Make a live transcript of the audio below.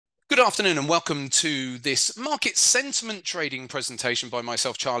afternoon and welcome to this market sentiment trading presentation by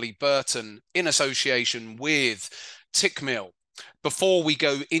myself, Charlie Burton, in association with Tickmill. Before we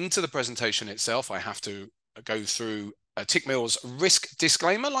go into the presentation itself, I have to go through Tickmill's risk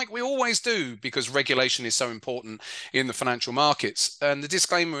disclaimer like we always do because regulation is so important in the financial markets. And the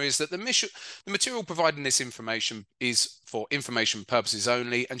disclaimer is that the material provided in this information is for information purposes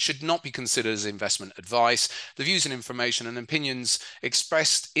only and should not be considered as investment advice. The views and information and opinions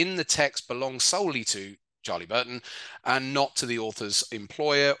expressed in the text belong solely to Charlie Burton and not to the author's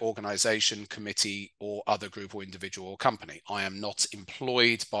employer, organization, committee, or other group or individual or company. I am not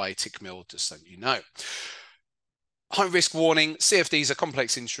employed by Tickmill, just so you know. High risk warning, CFDs are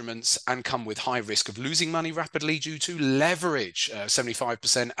complex instruments and come with high risk of losing money rapidly due to leverage.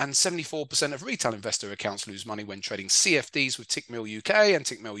 75% and 74% of retail investor accounts lose money when trading CFDs with Tickmill UK and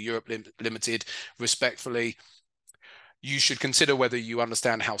Tickmill Europe Limited, respectively. You should consider whether you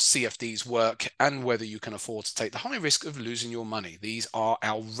understand how CFDs work and whether you can afford to take the high risk of losing your money. These are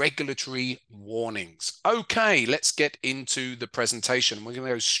our regulatory warnings. Okay, let's get into the presentation. We're going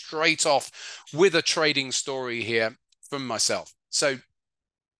to go straight off with a trading story here from myself. So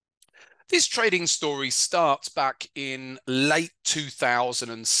this trading story starts back in late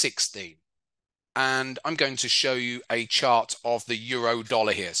 2016. And I'm going to show you a chart of the euro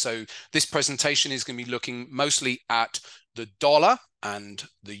dollar here. So this presentation is going to be looking mostly at the dollar and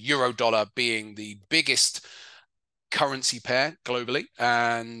the euro dollar being the biggest currency pair globally,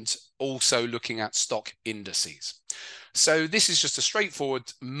 and also looking at stock indices. So this is just a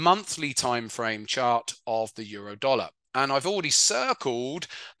straightforward monthly time frame chart of the euro dollar. And I've already circled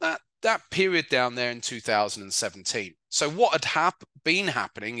that period down there in 2017. So what had been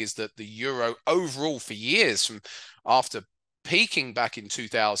happening is that the euro overall for years, from after peaking back in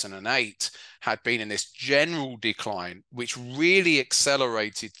 2008, had been in this general decline, which really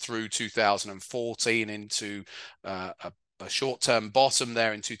accelerated through 2014 into a short-term bottom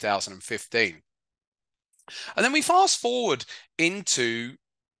there in 2015. And then we fast forward into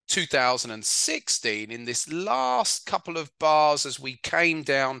 2016 in this last couple of bars as we came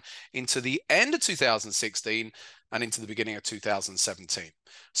down into the end of 2016 and into the beginning of 2017.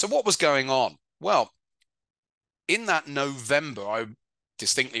 So what was going on? Well, in that November, I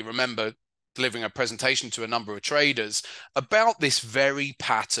distinctly remember delivering a presentation to a number of traders about this very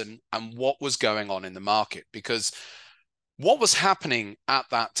pattern and what was going on in the market, because what was happening at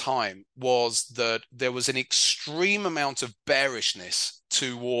that time was that there was an extreme amount of bearishness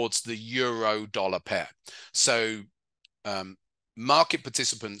towards the euro dollar pair. So market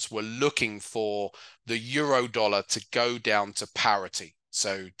participants were looking for the euro dollar to go down to parity,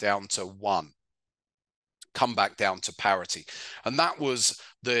 so down to 1, come back down to parity. And that was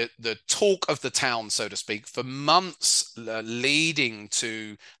the talk of the town, so to speak, for months leading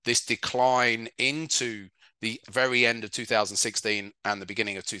to this decline into the very end of 2016 and the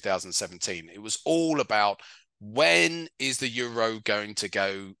beginning of 2017. It was all about, when is the euro going to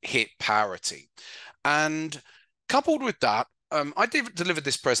go hit parity? And coupled with that, I delivered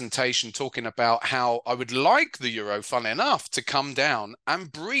this presentation talking about how I would like the euro, fun enough, to come down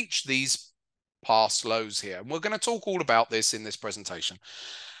and breach these past lows here. And we're going to talk all about this in this presentation.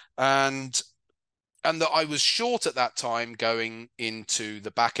 And that I was short at that time going into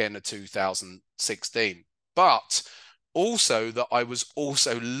the back end of 2016. But also that I was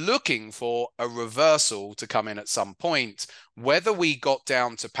also looking for a reversal to come in at some point, whether we got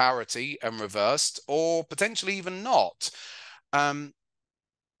down to parity and reversed or potentially even not.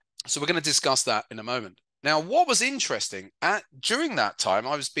 So we're going to discuss that in a moment. Now, what was interesting, during that time,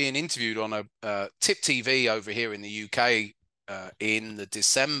 I was being interviewed on a TIP TV over here in the UK in the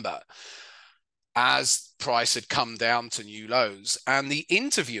December, as price had come down to new lows. And the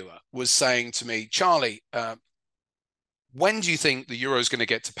interviewer was saying to me, Charlie, when do you think the euro is going to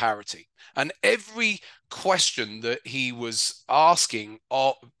get to parity? And every question that he was asking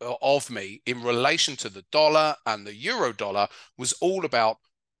of me in relation to the dollar and the euro dollar was all about,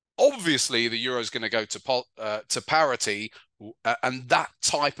 obviously, the euro is going to go to parity, and that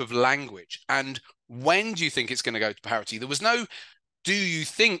type of language. And when do you think it's going to go to parity? There was no, do you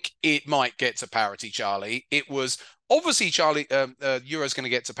think it might get to parity, Charlie? It was, obviously, Charlie, euro is going to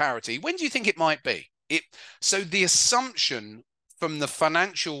get to parity. When do you think it might be? So the assumption from the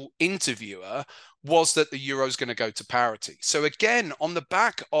financial interviewer was that the euro is going to go to parity. So again, on the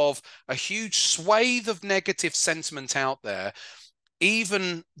back of a huge swathe of negative sentiment out there,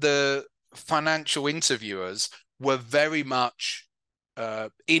 even the financial interviewers were very much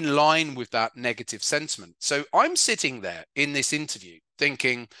in line with that negative sentiment. So I'm sitting there in this interview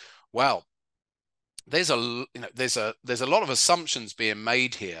thinking, well, there's a lot of assumptions being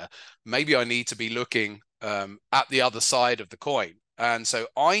made here. Maybe I need to be looking at the other side of the coin. And so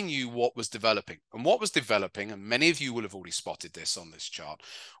I knew what was developing, and what was developing, and many of you will have already spotted this on this chart,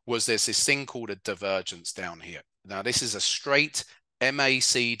 was there's this thing called a divergence down here. Now, this is a straight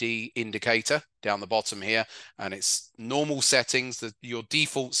MACD indicator down the bottom here, and it's normal settings, your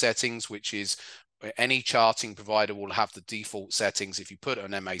default settings, which is any charting provider will have the default settings if you put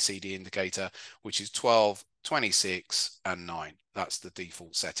an MACD indicator, which is 12, 26, and 9. That's the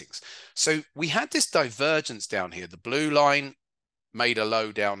default settings. So we had this divergence down here. The blue line made a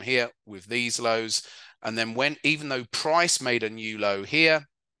low down here with these lows. And then even though price made a new low here,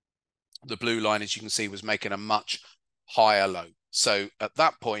 the blue line, as you can see, was making a much higher low. So at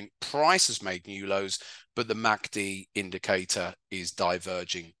that point, price has made new lows, but the MACD indicator is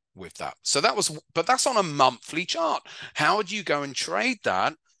diverging with that. So but that's on a monthly chart. How would you go and trade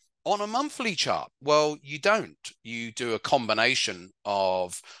that on a monthly chart? Well, you don't. You do a combination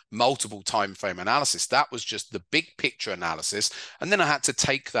of multiple time frame analysis. That was just the big picture analysis. And then I had to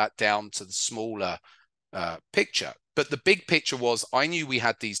take that down to the smaller picture. But the big picture was, I knew we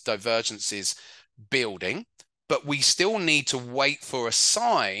had these divergences building, but we still need to wait for a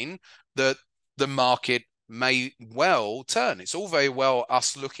sign that the market may well turn. It's all very well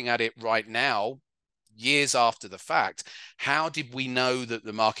us looking at it right now, years after the fact. How did we know that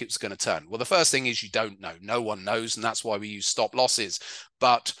the market was going to turn? Well, the first thing is you don't know. No one knows, and that's why we use stop losses.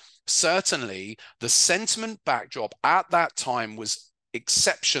 But certainly the sentiment backdrop at that time was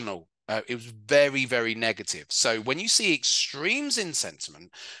exceptional. It was very, very negative. So when you see extremes in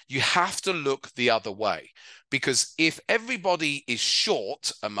sentiment, you have to look the other way, because if everybody is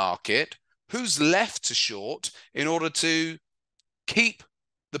short a market, who's left to short in order to keep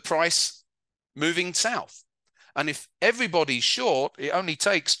the price moving south? And if everybody's short, it only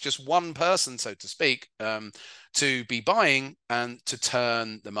takes just one person, so to speak, to be buying and to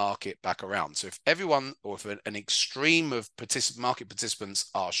turn the market back around. So if everyone, or if an extreme of market participants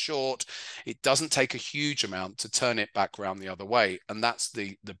are short, it doesn't take a huge amount to turn it back around the other way. And that's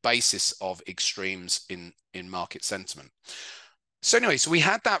the basis of extremes in market sentiment. So anyway, so we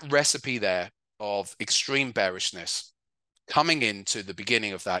had that recipe there of extreme bearishness coming into the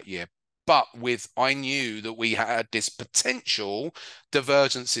beginning of that year. But I knew that we had this potential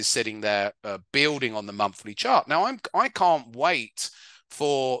divergences sitting there building on the monthly chart. Now, I can't wait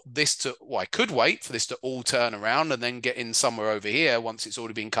for this to, well, I could wait for this to all turn around and then get in somewhere over here once it's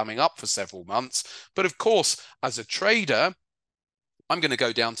already been coming up for several months. But of course, as a trader, I'm going to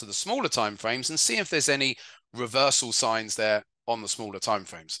go down to the smaller time frames and see if there's any reversal signs there on the smaller time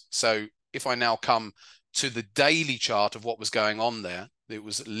frames. So if I now come to the daily chart of what was going on there, it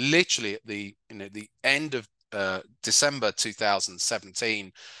was literally at the end of December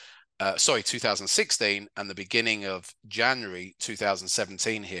 2016 and the beginning of January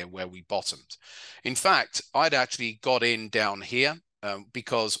 2017 here where we bottomed. In fact, I'd actually got in down here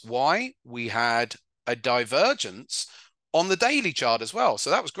because why? We had a divergence on the daily chart as well. So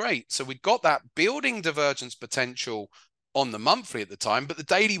that was great. So we'd got that building divergence potential on the monthly at the time, but the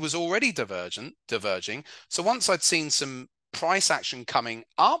daily was already diverging. So once I'd seen some price action coming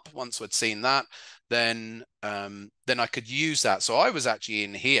up, once I'd seen that, then I could use that. So I was actually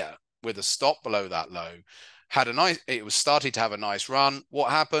in here with a stop below that low, it was starting to have a nice run.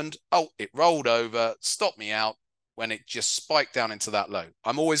 What happened? Oh, it rolled over, stopped me out when it just spiked down into that low.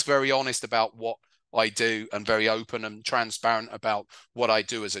 I'm always very honest about what I do and very open and transparent about what I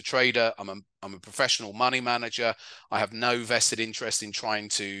do as a trader. I'm a professional money manager. I have no vested interest in trying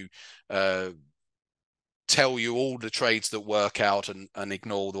to tell you all the trades that work out and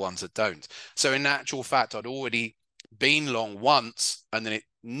ignore the ones that don't. So in actual fact, I'd already been long once and then it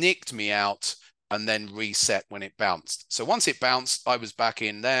nicked me out and then reset when it bounced. So once it bounced, I was back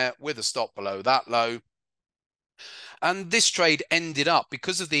in there with a stop below that low. And this trade ended up,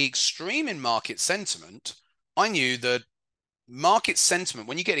 because of the extreme in market sentiment, I knew that market sentiment,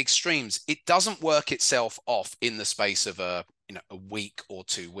 when you get extremes, it doesn't work itself off in the space of a week or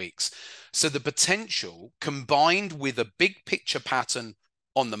 2 weeks. So the potential combined with a big picture pattern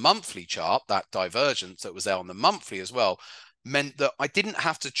on the monthly chart, that divergence that was there on the monthly as well, meant that I didn't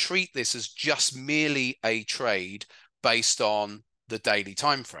have to treat this as just merely a trade based on the daily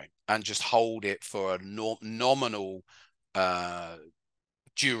time frame and just hold it for a nominal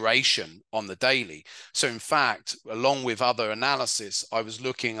duration on the daily. So in fact, along with other analysis, I was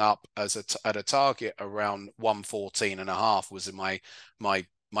looking up at a target around 114.5 was my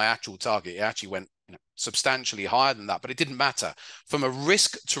actual target. It actually went substantially higher than that, but it didn't matter. From a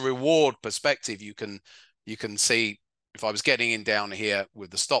risk to reward perspective, you can see if I was getting in down here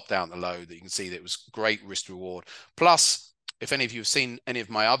with the stop down the low, that you can see that it was great risk reward. Plus, if any of you have seen any of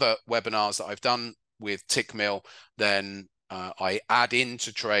my other webinars that I've done with Tickmill, then I add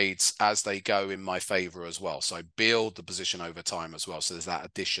into trades as they go in my favor as well. So I build the position over time as well. So there's that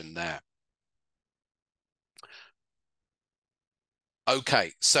addition there.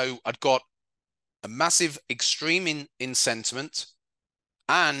 Okay, so I've got a massive extreme in sentiment,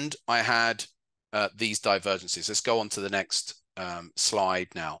 and I had these divergences. Let's go on to the next slide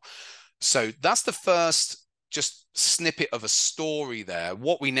now. So that's the first just snippet of a story there.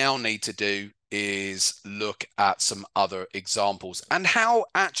 What we now need to do is look at some other examples and how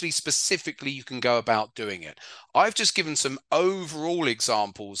actually specifically you can go about doing it. I've just given some overall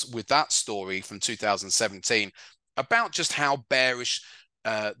examples with that story from 2017 about just how bearish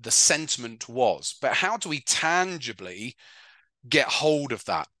the sentiment was. But how do we tangibly get hold of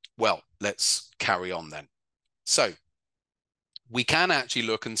that? Well, let's carry on then. So we can actually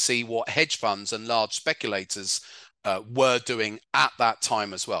look and see what hedge funds and large speculators were doing at that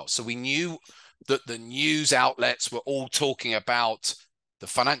time as well. So we knew that the news outlets were all talking about, the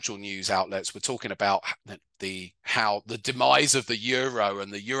financial news outlets were talking about how the demise of the euro,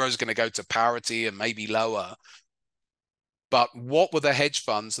 and the euro is going to go to parity and maybe lower. But what were the hedge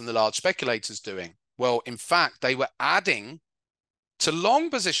funds and the large speculators doing? Well, in fact, they were adding to long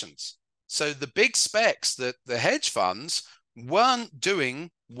positions. So the big specs, that the hedge funds weren't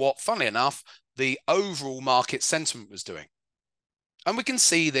doing what, funnily enough, the overall market sentiment was doing. And we can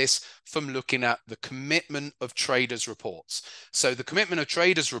see this from looking at the commitment of traders reports. So the commitment of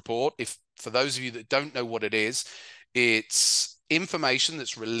traders report, if for those of you that don't know what it is, it's information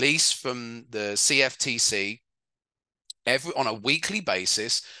that's released from the CFTC on a weekly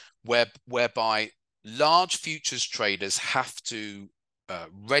basis, whereby large futures traders have to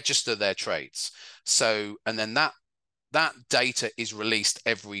register their trades. So, and then that data is released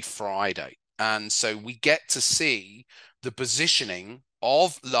every Friday. And so we get to see the positioning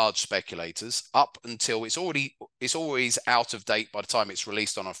of large speculators up until it's always out of date by the time it's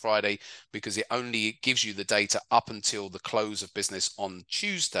released on a Friday, because it only gives you the data up until the close of business on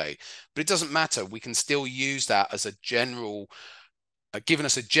Tuesday. But it doesn't matter. We can still use that as a general, giving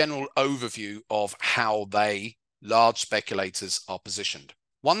us a general overview of how large speculators are positioned.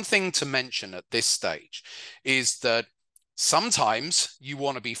 One thing to mention at this stage is that sometimes you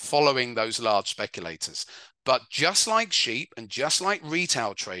want to be following those large speculators. But just like sheep and just like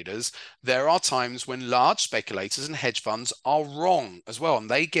retail traders, there are times when large speculators and hedge funds are wrong as well, and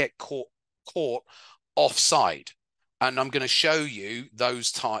they get caught offside. And I'm going to show you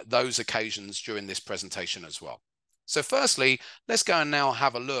those occasions during this presentation as well. So firstly, let's go and now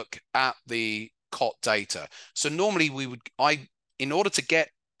have a look at the COT data. So normally in order to get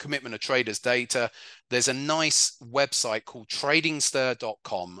commitment of traders data, there's a nice website called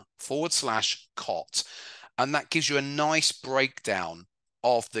tradingster.com/COT. And that gives you a nice breakdown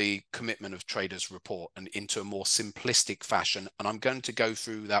of the commitment of traders report and into a more simplistic fashion. And I'm going to go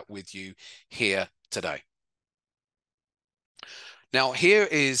through that with you here today. Now, here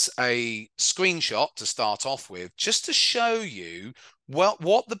is a screenshot to start off with, just to show you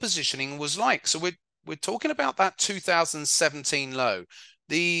what the positioning was like. So we're talking about that 2017 low.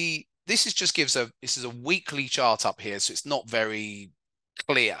 This is a weekly chart up here, so it's not very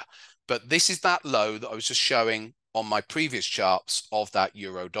clear. But this is that low that I was just showing on my previous charts of that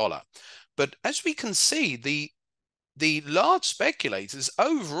euro dollar. But as we can see, the large speculators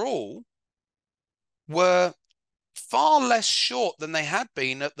overall were far less short than they had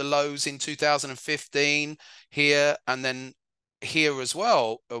been at the lows in 2015 here, and then here as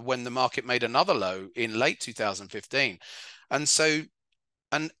well when the market made another low in late 2015. And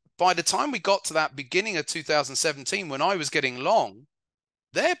by the time we got to that beginning of 2017, when I was getting long,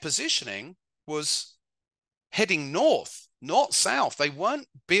 their positioning was heading north, not south. They weren't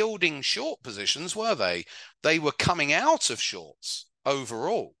building short positions, were they? They were coming out of shorts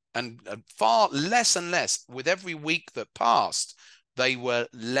overall, and far less and less with every week that passed. They were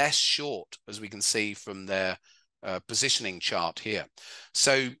less short, as we can see from their positioning chart here.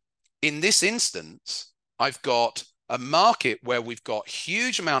 So in this instance, I've got a market where we've got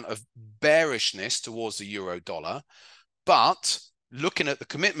huge amount of bearishness towards the euro dollar, but looking at the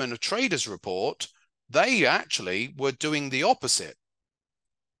commitment of traders report, they actually were doing the opposite.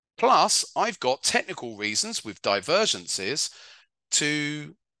 Plus, I've got technical reasons with divergences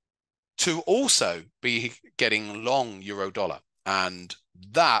to also be getting long euro dollar. And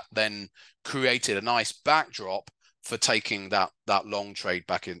that then created a nice backdrop for taking that long trade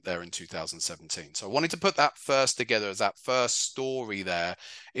back in there in 2017. So I wanted to put that first together as that first story there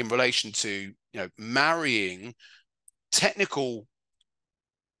in relation to, marrying technical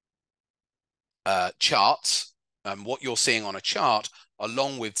charts, what you're seeing on a chart,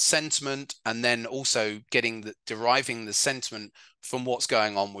 along with sentiment, and then also deriving the sentiment from what's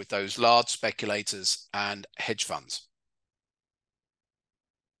going on with those large speculators and hedge funds.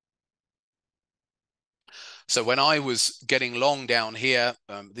 So when I was getting long down here,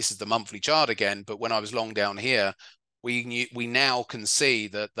 this is the monthly chart again, but when I was long down here, we now can see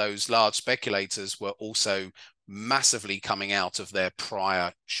that those large speculators were also massively coming out of their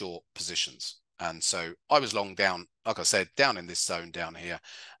prior short positions. And so I was long down, like I said, down in this zone down here,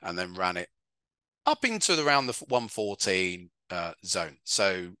 and then ran it up into around the 114 zone.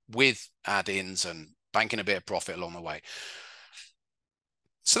 So with add-ins and banking a bit of profit along the way.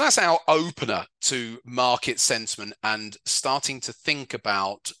 So that's our opener to market sentiment and starting to think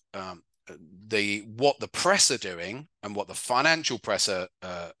about what the press are doing and what the financial press are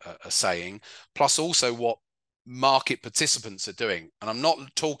saying, plus also what market participants are doing. And I'm not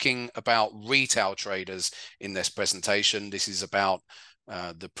talking about retail traders in this presentation. This is about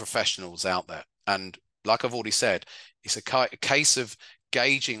the professionals out there. And like I've already said, it's a case of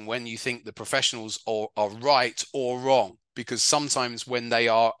gauging when you think the professionals are right or wrong, because sometimes when they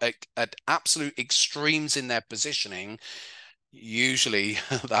are at absolute extremes in their positioning, usually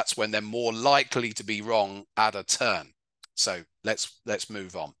that's when they're more likely to be wrong at a turn. So let's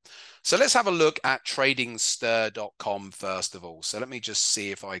move on. So let's have a look at tradingstir.com first of all. So let me just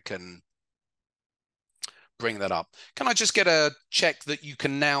see if I can bring that up. Can I just get a check that you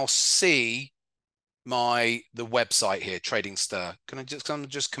can now see the website here, TradingStir? Can I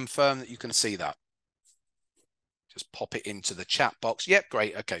just confirm that you can see that? Just pop it into the chat box. Yep,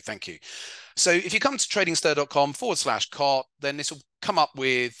 great. Okay, thank you. So if you come to tradingstir.com/cart, then this will come up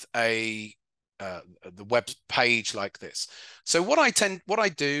with the web page like this. So what I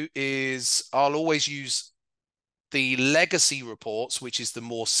do is I'll always use the legacy reports, which is the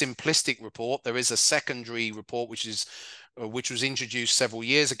more simplistic report. There is a secondary report which was introduced several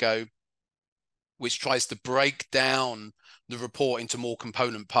years ago, which tries to break down the report into more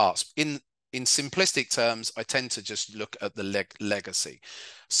component parts. In simplistic terms, I tend to just look at the legacy.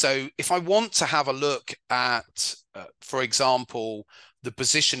 So if I want to have a look at, for example, the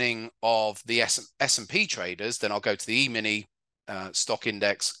positioning of the S&P traders, then I'll go to the E-mini stock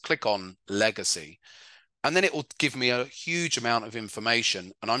index, click on legacy, and then it will give me a huge amount of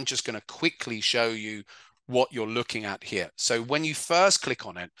information. And I'm just going to quickly show you what you're looking at here. So when you first click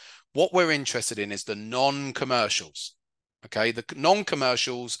on it, what we're interested in is the non-commercials. Okay, the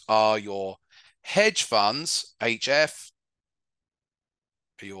non-commercials are your hedge funds, HF,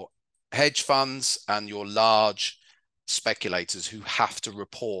 your hedge funds, and your large speculators who have to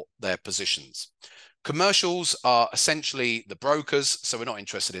report their positions. Commercials are essentially the brokers, so we're not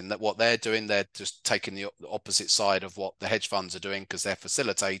interested in what they're doing. They're just taking the opposite side of what the hedge funds are doing because they're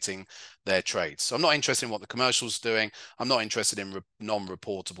facilitating their trades. So I'm not interested in what the commercials are doing. I'm not interested in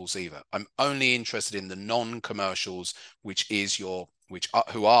non-reportables either. I'm only interested in the non-commercials,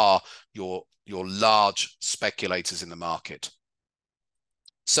 who are your large speculators in the market.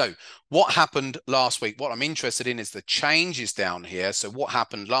 So what happened last week? What I'm interested in is the changes down here. So what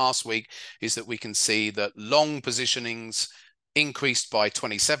happened last week is that we can see that long positionings increased by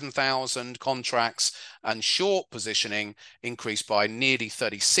 27,000 contracts and short positioning increased by nearly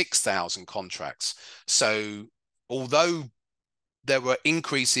 36,000 contracts. So although there were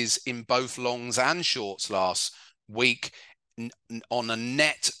increases in both longs and shorts last week, on a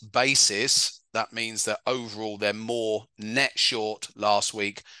net basis, that means that overall they're more net short last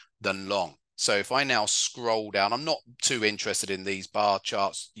week than long. So if I now scroll down, I'm not too interested in these bar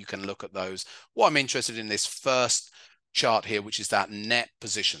charts. You can look at those. What I'm interested in this first chart here, which is that net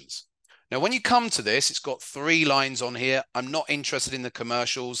positions. Now, when you come to this, it's got 3 lines on here. I'm not interested in the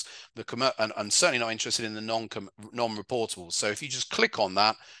commercials, and I'm certainly not interested in the non-reportables. So if you just click on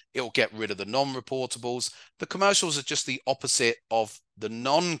that, it'll get rid of the non-reportables. The commercials are just the opposite of the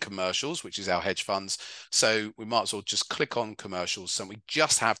non-commercials, which is our hedge funds. So we might as well just click on commercials. So we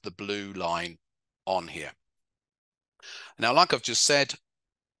just have the blue line on here. Now, like I've just said,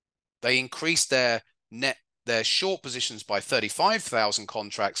 they increased their short positions by 35,000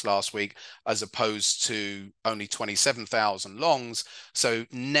 contracts last week, as opposed to only 27,000 longs. So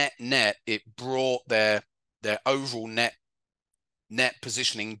net, it brought their overall net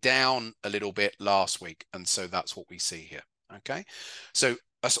positioning down a little bit last week. And so that's what we see here. Okay. So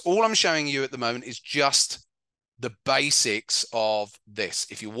that's all I'm showing you at the moment is just the basics of this.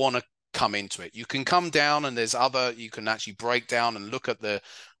 If you want to come into it, you can come down and you can actually break down and look at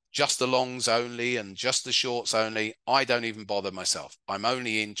just the longs only and just the shorts only. I don't even bother myself. I'm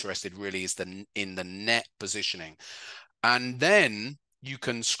only interested really in the net positioning. And then you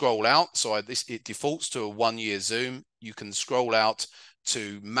can scroll out. So it defaults to a 1-year zoom. You can scroll out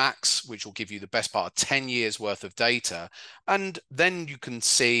to max, which will give you the best part of 10 years worth of data. And then you can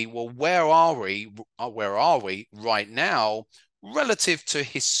see, well, where are we right now relative to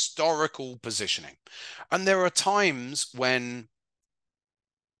historical positioning? And there are times when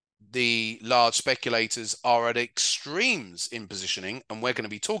the large speculators are at extremes in positioning, and we're going to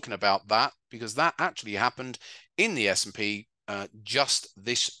be talking about that because that actually happened in the S&P just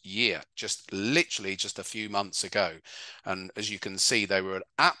this year, literally just a few months ago. And as you can see, they were at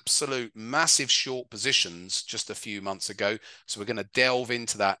absolute massive short positions just a few months ago. So we're going to delve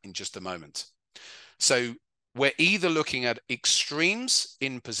into that in just a moment. So we're either looking at extremes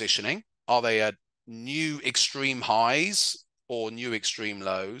in positioning. Are they at new extreme highs or new extreme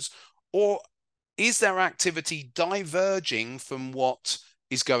lows? Or is there activity diverging from what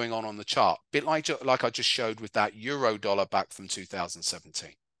is going on the chart? A bit like I just showed with that euro dollar back from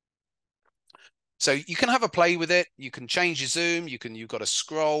 2017. So you can have a play with it. You can change your zoom. You've got a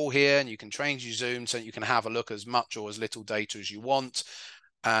scroll here and you can change your zoom so you can have a look as much or as little data as you want.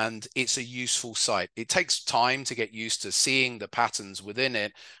 And it's a useful site. It takes time to get used to seeing the patterns within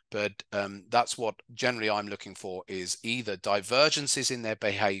it, but that's what generally I'm looking for, is either divergences in their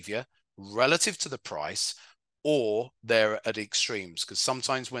behavior relative to the price, or they're at extremes, because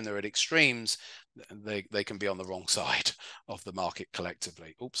sometimes when they're at extremes, they can be on the wrong side of the market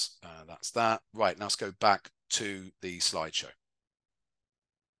collectively. Oops, that's that. Right, now let's go back to the slideshow.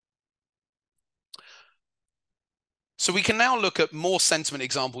 So we can now look at more sentiment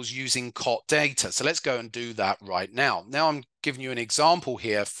examples using COT data. So let's go and do that right now. Now I'm giving you an example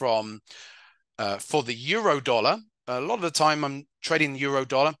here from for the euro dollar. A lot of the time I'm trading the euro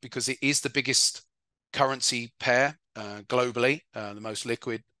dollar because it is the biggest currency pair globally, the most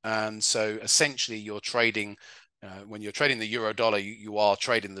liquid. And so essentially you're trading, when you're trading the euro dollar, you are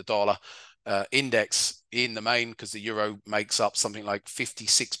trading the dollar index in the main, because the euro makes up something like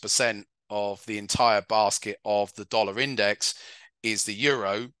 56% of the entire basket of the dollar index is the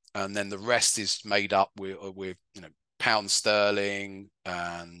euro, and then the rest is made up with pound sterling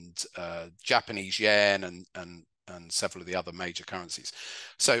and Japanese yen and several of the other major currencies.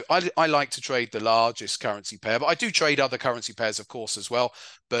 So I like to trade the largest currency pair, but I do trade other currency pairs, of course, as well.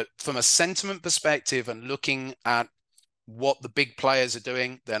 But from a sentiment perspective and looking at what the big players are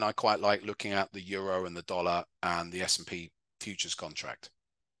doing, then I quite like looking at the euro and the dollar and the S&P futures contract.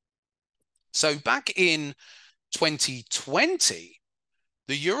 So back in 2020,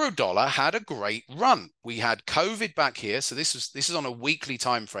 the euro dollar had a great run. We had COVID back here. So this is on a weekly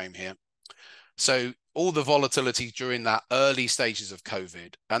time frame here. So all the volatility during that early stages of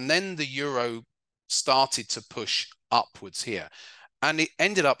COVID, and then the euro started to push upwards here. And it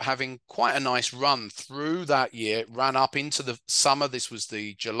ended up having quite a nice run through that year. It ran up into the summer. This was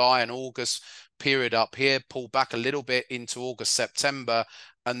the July and August period up here, pulled back a little bit into August, September,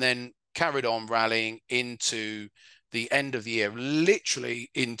 and then carried on rallying into the end of the year, literally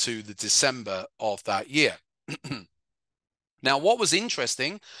into the December of that year. Now, what was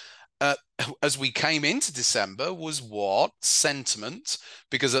interesting as we came into December was what? Sentiment,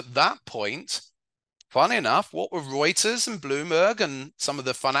 because at that point, funny enough, what were Reuters and Bloomberg and some of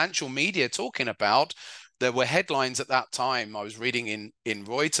the financial media talking about? There were headlines at that time I was reading in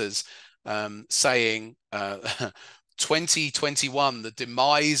Reuters saying 2021, the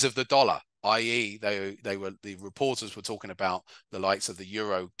demise of the dollar, i.e. the reporters were talking about the likes of the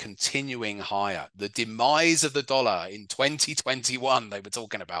euro continuing higher. The demise of the dollar in 2021, they were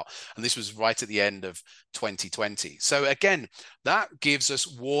talking about. And this was right at the end of 2020. So again, that gives us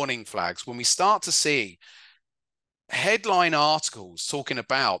warning flags. When we start to see headline articles talking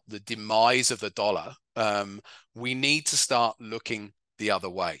about the demise of the dollar, we need to start looking the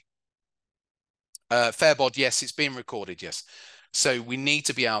other way. Fairbod, yes, it's being recorded, yes. So we need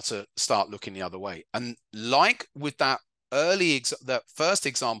to be able to start looking the other way. And like with that that first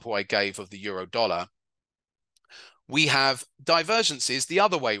example I gave of the euro dollar, we have divergences the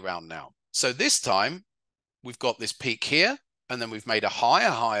other way around now. So this time we've got this peak here, and then we've made a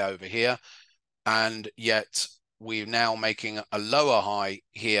higher high over here, and yet we're now making a lower high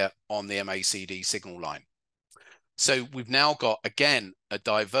here on the MACD signal line. So we've now got, again, a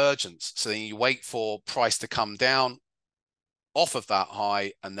divergence. So then you wait for price to come down off of that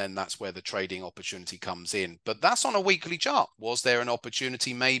high, and then that's where the trading opportunity comes in. But that's on a weekly chart. Was there an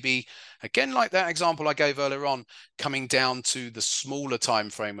opportunity maybe, again, like that example I gave earlier on, coming down to the smaller time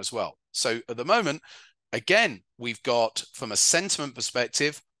frame as well? So at the moment, again, we've got, from a sentiment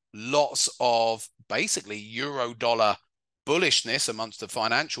perspective, lots of basically euro dollar bullishness amongst the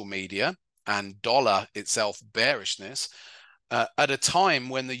financial media. and dollar itself bearishness at a time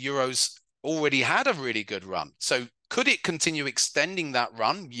when the euro's already had a really good run. So could it continue extending that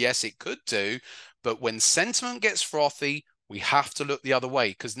run? Yes, it could do. But when sentiment gets frothy, we have to look the other way,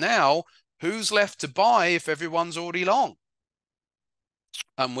 because now who's left to buy if everyone's already long?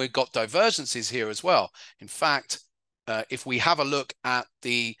 And we've got divergences here as well. In fact, if we have a look at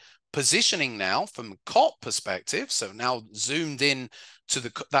the positioning now from a COT perspective, so now zoomed in to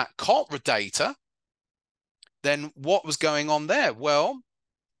that COT data, then what was going on there? Well,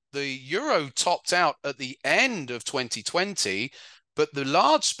 the euro topped out at the end of 2020, but the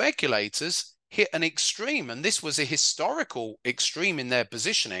large speculators hit an extreme, and this was a historical extreme in their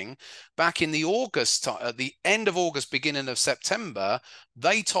positioning back in the August, at the end of August, beginning of September.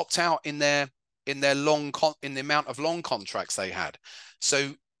 They topped out in the amount of long contracts they had.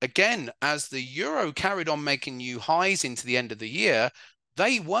 So again, as the euro carried on making new highs into the end of the year,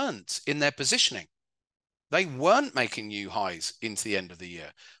 they weren't in their positioning. They weren't making new highs into the end of the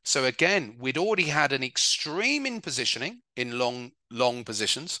year. So again, we'd already had an extreme in positioning in long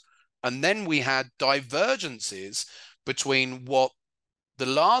positions. And then we had divergences between what the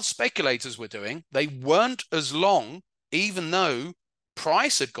large speculators were doing. They weren't as long, even though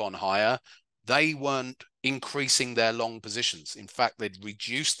price had gone higher, they weren't increasing their long positions. In fact, they'd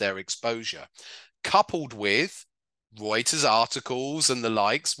reduced their exposure, coupled with Reuters articles and the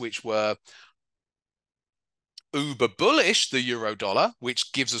likes, which were uber bullish, the euro dollar,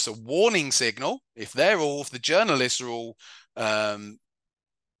 which gives us a warning signal. If the journalists are all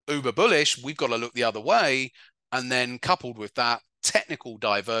uber bullish, we've got to look the other way. And then coupled with that, technical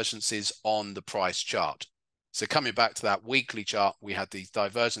divergences on the price chart. So coming back to that weekly chart, we had these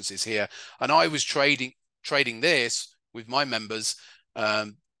divergences here, and I was trading this with my members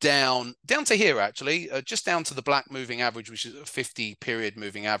down to here, actually, just down to the black moving average, which is a 50 period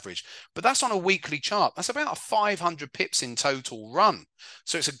moving average. But that's on a weekly chart. That's about a 500 pips in total run.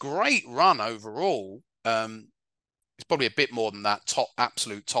 So it's a great run overall. It's probably a bit more than that,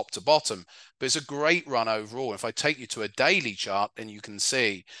 absolute top to bottom, but it's a great run overall. If I take you to a daily chart, then you can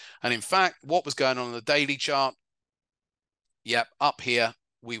see. And in fact, what was going on the daily chart? Yep, up here,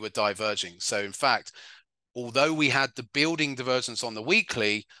 we were diverging. So in fact, although we had the building divergence on the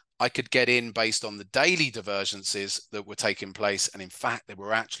weekly, I could get in based on the daily divergences that were taking place. And in fact, there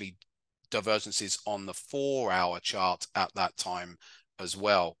were actually divergences on the 4-hour chart at that time as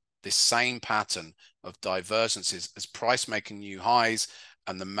well. This same pattern of divergences as price making new highs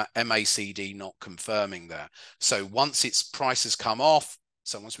and the MACD not confirming there. So once its prices come off,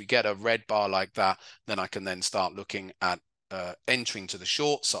 so once we get a red bar like that, then I can then start looking at entering to the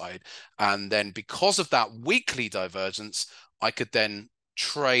short side. And then because of that weekly divergence, I could then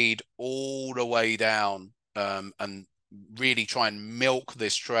trade all the way down and really try and milk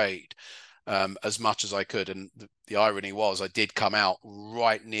this trade as much as I could. And the irony was I did come out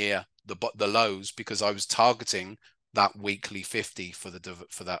right near the lows because I was targeting that weekly 50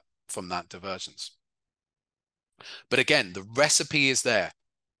 from that divergence. But again, the recipe is there.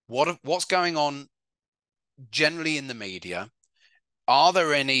 What's going on generally in the media? Are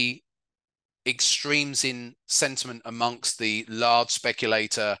there any extremes in sentiment amongst the large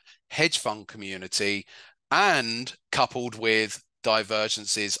speculator hedge fund community, and coupled with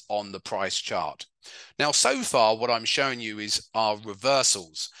divergences on the price chart? Now, so far, what I'm showing you are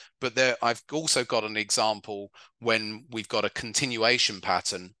reversals, but I've also got an example when we've got a continuation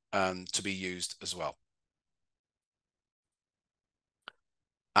pattern to be used as well.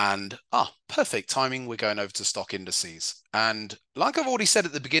 And perfect timing. We're going over to stock indices. And like I've already said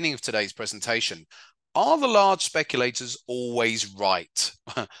at the beginning of today's presentation, are the large speculators always right?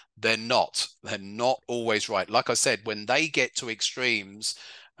 They're not. They're not always right. Like I said, when they get to extremes,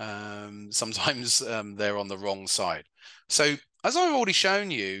 sometimes they're on the wrong side. So as I've already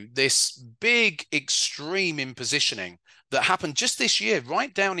shown you, this big extreme in positioning that happened just this year,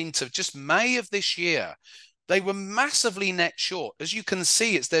 right down into just May of this year, they were massively net short. As you can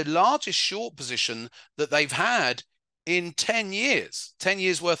see, it's their largest short position that they've had in 10 years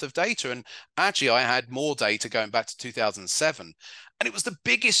worth of data. And actually, I had more data going back to 2007. And it was the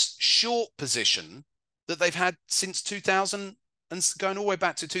biggest short position that they've had since 2000 and going all the way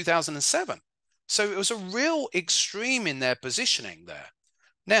back to 2007. So it was a real extreme in their positioning there.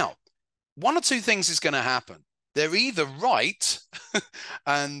 Now, one or two things is going to happen. They're either right,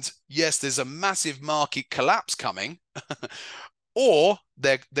 and yes, there's a massive market collapse coming, or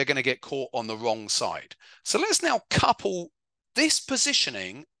they're going to get caught on the wrong side. So let's now couple this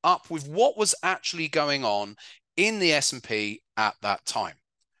positioning up with what was actually going on in the S&P at that time.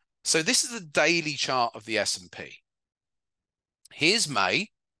 So this is the daily chart of the S&P. Here's May.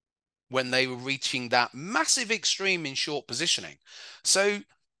 when they were reaching that massive extreme in short positioning. So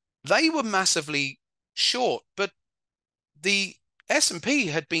they were massively short, but the S&P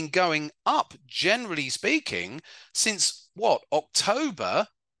had been going up, generally speaking, since what, October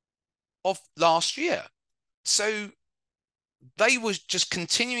of last year. So they were just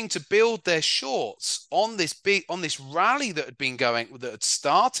continuing to build their shorts on this rally that had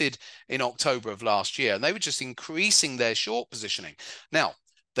started in October of last year, and they were just increasing their short positioning. Now,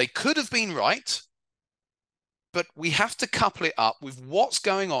 they could have been right, but we have to couple it up with what's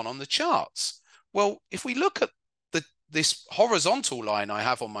going on the charts. Well, if we look at this horizontal line I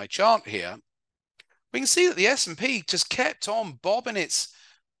have on my chart here, we can see that the S&P just kept on bobbing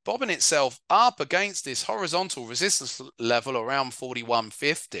itself up against this horizontal resistance level around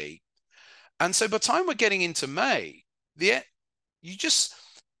 4150. And so by the time we're getting into May, you just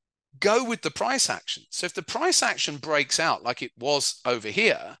go with the price action. So if the price action breaks out like it was over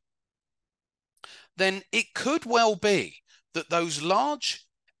here, then it could well be that those large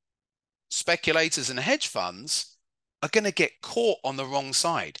speculators and hedge funds are going to get caught on the wrong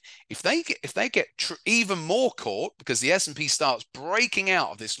side. If they get even more caught because the S&P starts breaking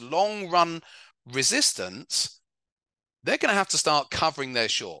out of this long run resistance, they're going to have to start covering their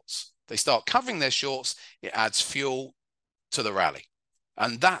shorts. They start covering their shorts, it adds fuel to the rally.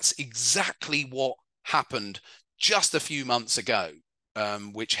 And that's exactly what happened just a few months ago,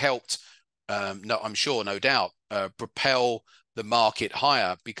 which helped, I'm sure, no doubt, propel the market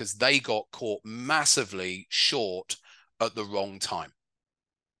higher because they got caught massively short at the wrong time.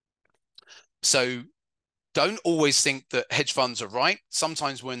 So don't always think that hedge funds are right.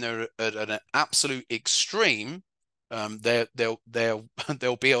 Sometimes when they're at an absolute extreme, they'll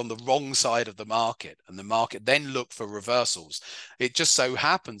be on the wrong side of the market, and the market then look for reversals. It just so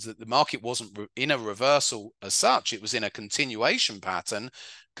happens that the market wasn't in a reversal as such. It was in a continuation pattern,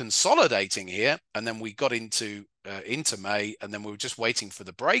 consolidating here, and then we got into May, and then we were just waiting for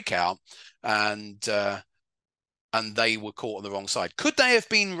the breakout, and they were caught on the wrong side. Could they have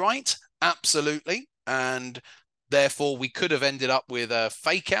been right? Absolutely. And therefore, we could have ended up with a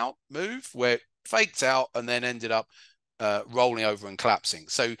fake out move where it faked out and then ended up rolling over and collapsing.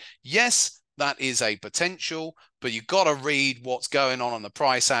 So yes, that is a potential, but you've got to read what's going on the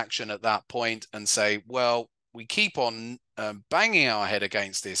price action at that point and say, well, we keep on banging our head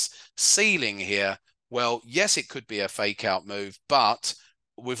against this ceiling here. Well, yes, it could be a fake out move, but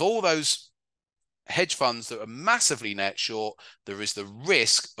with all those hedge funds that are massively net short, there is the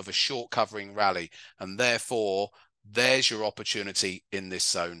risk of a short covering rally, and therefore there's your opportunity in this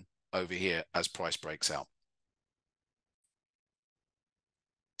zone over here as price breaks out.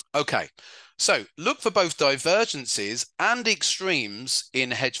 Okay, so look for both divergences and extremes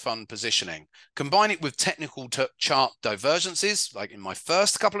in hedge fund positioning. Combine it with technical chart divergences, like in my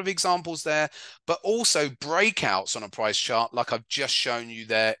first couple of examples there, but also breakouts on a price chart like I've just shown you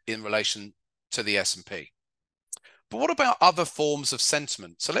there in relation to the S&P. But what about other forms of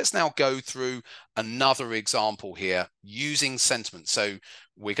sentiment? So let's now go through another example here using sentiment. So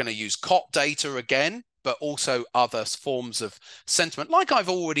we're going to use COT data again, but also other forms of sentiment, like I've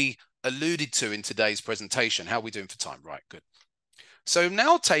already alluded to in today's presentation. How are we doing for time? Right, good. So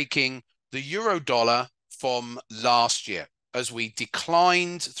now taking the euro dollar from last year as we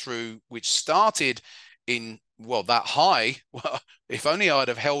declined through, which started in, well, that high. Well, if only I'd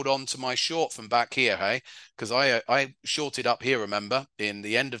have held on to my short from back here, hey? Because I shorted up here, remember, in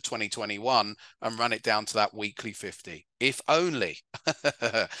the end of 2021 and ran it down to that weekly 50. If only.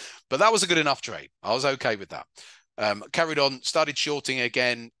 But that was a good enough trade. I was okay with that. Carried on, started shorting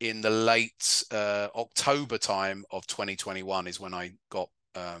again in the late October time of 2021 is when I got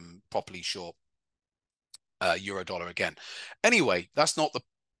properly short euro dollar again. Anyway, that's not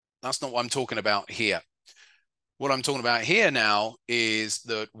what I'm talking about here. What I'm talking about here now is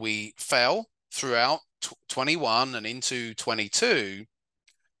that we fell throughout 21 and into 22,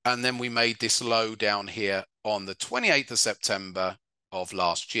 and then we made this low down here on the 28th of September of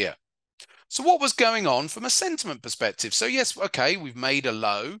last year. So what was going on from a sentiment perspective? So yes, okay, we've made a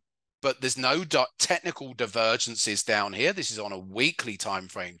low, but there's no technical divergences down here. This is on a weekly time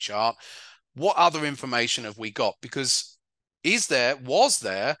frame chart. What other information have we got? Because was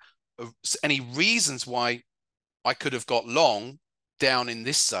there any reasons why I could have got long down in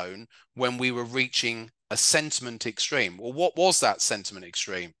this zone when we were reaching a sentiment extreme? Well, what was that sentiment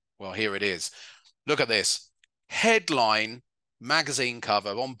extreme? Well, here it is. Look at this. Headline magazine cover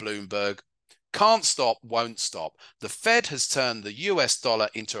on Bloomberg. Can't stop, won't stop. The Fed has turned the US dollar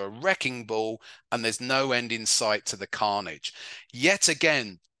into a wrecking ball and there's no end in sight to the carnage. Yet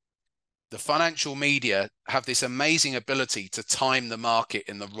again, the financial media have this amazing ability to time the market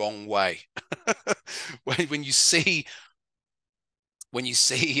in the wrong way. when you see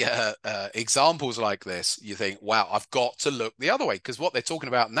examples like this, you think, wow, I've got to look the other way, because what they're talking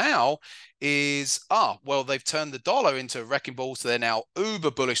about now is, well, they've turned the dollar into a wrecking ball, so they're now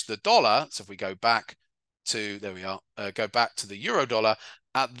uber bullish the dollar. So if we go back to, there we are, go back to the euro dollar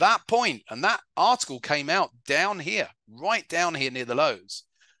at that point, and that article came out down here, right down here near the lows.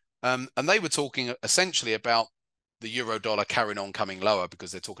 And they were talking essentially about the euro dollar carrying on coming lower,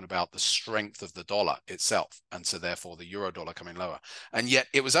 because they're talking about the strength of the dollar itself. And so therefore the euro dollar coming lower. And yet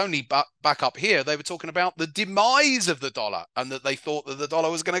it was only back up here, they were talking about the demise of the dollar, and that they thought that the dollar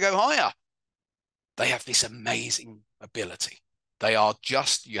was going to go higher. They have this amazing ability. They are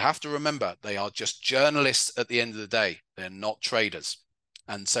just, you have to remember, they are just journalists at the end of the day. They're not traders.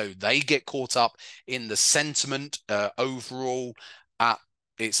 And so they get caught up in the sentiment overall.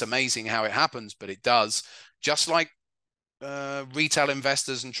 It's amazing how it happens, but it does, just like retail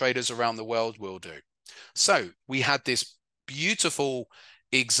investors and traders around the world will do. So we had this beautiful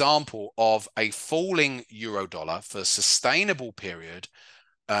example of a falling euro dollar for a sustainable period.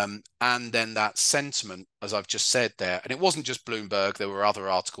 And then that sentiment, as I've just said there, and it wasn't just Bloomberg, there were other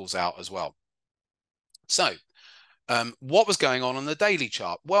articles out as well. So what was going on the daily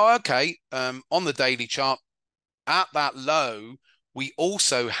chart? Well, okay, on the daily chart, at that low, we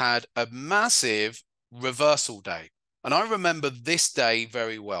also had a massive reversal day. And I remember this day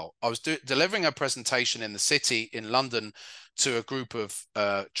very well. I was delivering a presentation in the city in London to a group of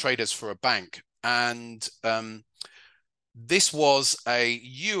traders for a bank. And this was a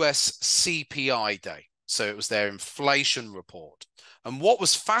US CPI day. So it was their inflation report. And what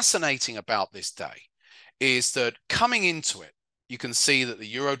was fascinating about this day is that coming into it, you can see that the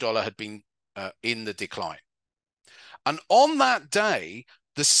euro dollar had been in the decline. And on that day,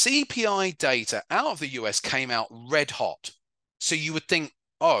 the CPI data out of the US came out red hot. So you would think,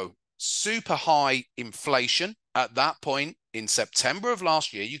 oh, super high inflation at that point in September of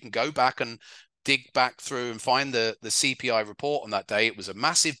last year. You can go back and dig back through and find the CPI report on that day. It was a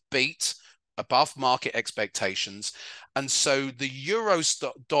massive beat above market expectations. And so the euro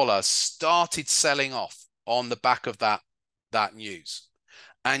dollar started selling off on the back of that news.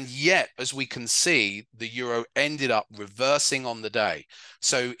 And yet, as we can see, the euro ended up reversing on the day.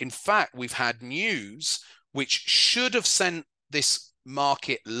 So in fact, we've had news which should have sent this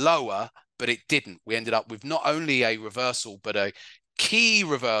market lower, but it didn't. We ended up with not only a reversal, but a key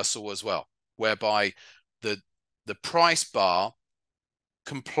reversal as well, whereby the price bar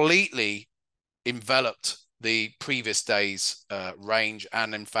completely enveloped the previous day's range,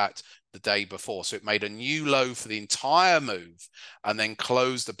 and in fact the day before. So it made a new low for the entire move and then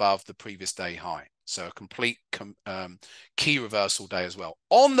closed above the previous day high. So a complete key reversal day as well,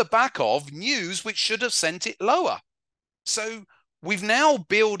 on the back of news which should have sent it lower. So we've now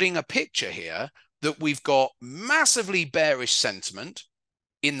building a picture here that we've got massively bearish sentiment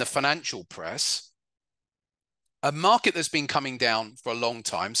in the financial press, a market that's been coming down for a long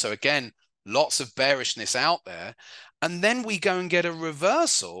time. So again, lots of bearishness out there. And then we go and get a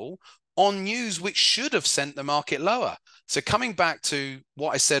reversal on news which should have sent the market lower. So coming back to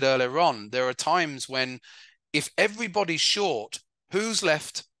what I said earlier on, there are times when if everybody's short, who's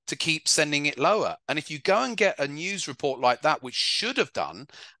left to keep sending it lower? And if you go and get a news report like that, which should have done,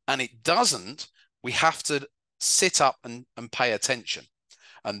 and it doesn't, we have to sit up and pay attention.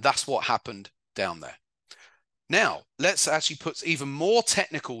 And that's what happened down there. Now, let's actually put even more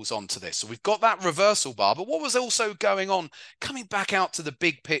technicals onto this. So we've got that reversal bar, but what was also going on coming back out to the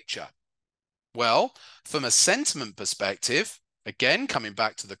big picture? Well, from a sentiment perspective, again, coming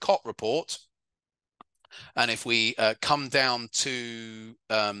back to the COT report, and if we come down to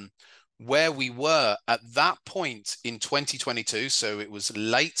where we were at that point in 2022, so it was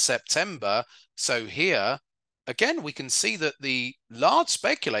late September. So here, again, we can see that the large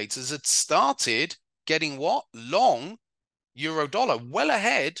speculators had started getting what? Long euro dollar, well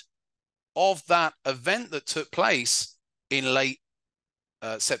ahead of that event that took place in late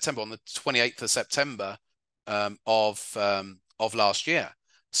September, on the 28th of September of last year.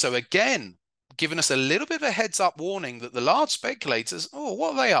 So again, giving us a little bit of a heads up warning that the large speculators, oh,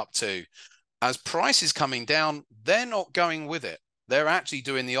 what are they up to? As price is coming down, they're not going with it. They're actually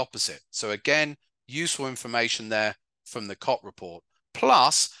doing the opposite. So again, useful information there from the COT report.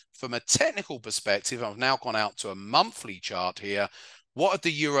 Plus, from a technical perspective, I've now gone out to a monthly chart here. What had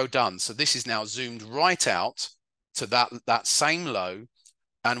the euro done? So this is now zoomed right out to that same low.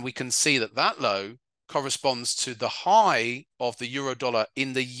 And we can see that that low corresponds to the high of the euro dollar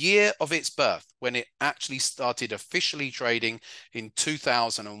in the year of its birth, when it actually started officially trading in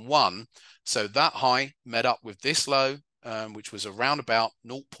 2001. So that high met up with this low, which was around about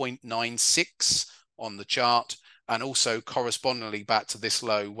 0.96 on the chart, and also correspondingly back to this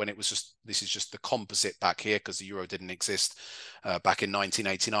low when it was just, this is just the composite back here because the euro didn't exist back in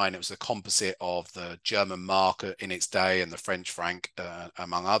 1989. It was the composite of the German mark in its day and the French franc,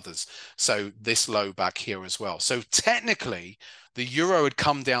 among others. So this low back here as well. So technically, the euro had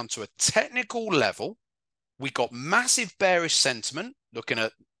come down to a technical level. We got massive bearish sentiment, looking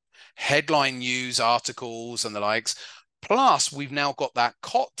at headline news articles and the likes. Plus, we've now got that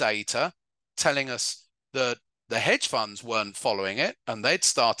COT data telling us that the hedge funds weren't following it and they'd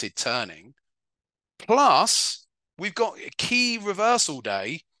started turning. Plus, we've got a key reversal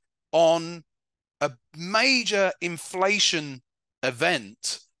day on a major inflation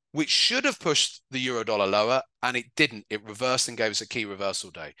event, which should have pushed the euro dollar lower, and it didn't. It reversed and gave us a key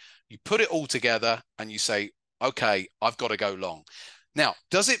reversal day. You put it all together and you say, okay, I've got to go long. Now,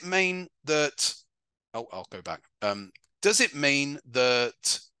 does it mean that, oh, I'll go back. Does it mean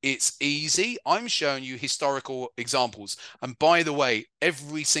that it's easy? I'm showing you historical examples. And by the way,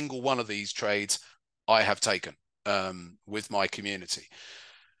 every single one of these trades I have taken with my community,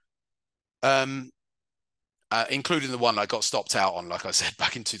 including the one I got stopped out on, like I said,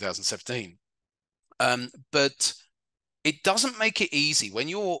 back in 2017. But it doesn't make it easy. When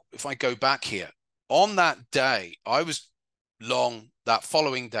you're, if I go back here, on that day, I was long that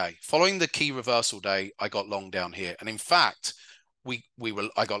following day. Following the key reversal day, I got long down here. And in fact,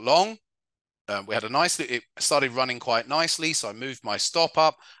 I got long. We had a nice, it started running quite nicely. So I moved my stop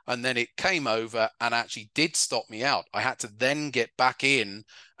up and then it came over and actually did stop me out. I had to then get back in.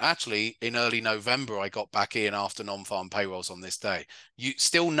 Actually, in early November, I got back in after non-farm payrolls on this day. You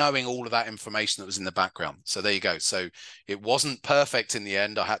still knowing all of that information that was in the background. So there you go. So it wasn't perfect in the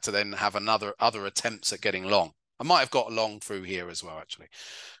end. I had to then have other attempts at getting long. I might have got long through here as well, actually,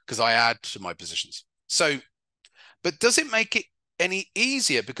 because I add to my positions. So, but does it make it any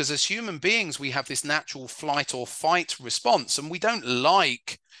easier? Because as human beings, we have this natural flight or fight response, and we don't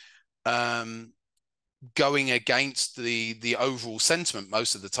like going against the overall sentiment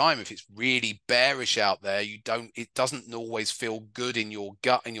most of the time. If it's really bearish out there, it doesn't always feel good in your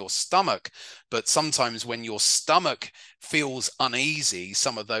gut, in your stomach. But sometimes when your stomach feels uneasy,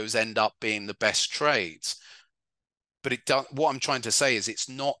 some of those end up being the best trades. But what I'm trying to say is it's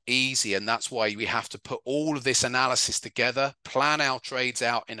not easy, and that's why we have to put all of this analysis together, plan our trades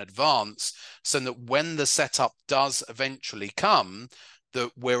out in advance, so that when the setup does eventually come, that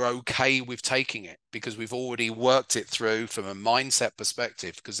we're okay with taking it, because we've already worked it through from a mindset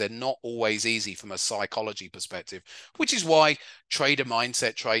perspective, because they're not always easy from a psychology perspective, which is why trader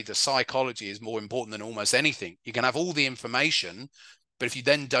mindset, trader psychology is more important than almost anything. You can have all the information, but if you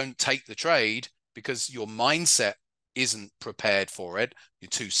then don't take the trade because your mindset isn't prepared for it, you're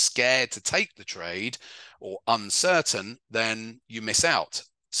too scared to take the trade or uncertain, then you miss out.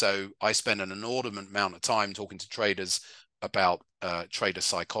 So I spend an inordinate amount of time talking to traders about trader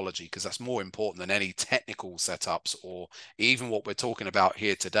psychology, because that's more important than any technical setups or even what we're talking about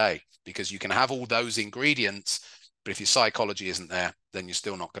here today, because you can have all those ingredients, but if your psychology isn't there, then you're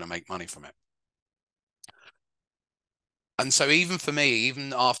still not going to make money from it. And so even for me,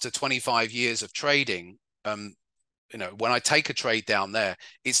 even after 25 years of trading, when I take a trade down there,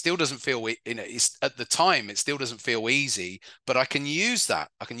 it still doesn't feel, it's at the time, it still doesn't feel easy, but I can use that.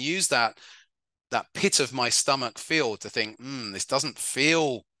 I can use that pit of my stomach feel to think, this doesn't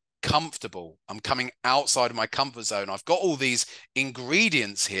feel comfortable. I'm coming outside of my comfort zone. I've got all these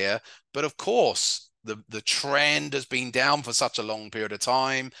ingredients here, but of course, the trend has been down for such a long period of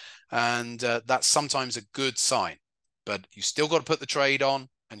time, and that's sometimes a good sign. But you still got to put the trade on,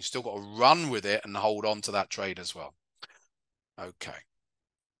 and you still got to run with it and hold on to that trade as well. Okay.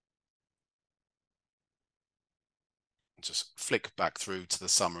 Just flick back through to the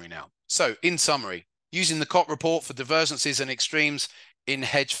summary now. So in summary, using the COT report for divergences and extremes in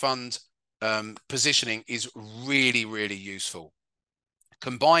hedge fund positioning is really, really useful.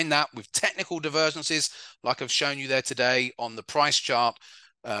 Combine that with technical divergences, like I've shown you there today on the price chart,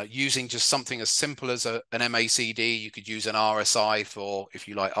 using just something as simple as an MACD. You could use an RSI for, if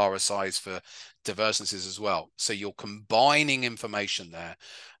you like, RSIs for divergences as well. So you're combining information there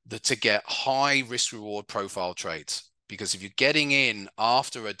to get high risk reward profile trades. Because if you're getting in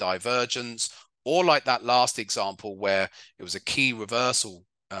after a divergence, or like that last example where it was a key reversal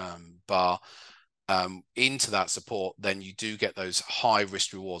bar into that support, then you do get those high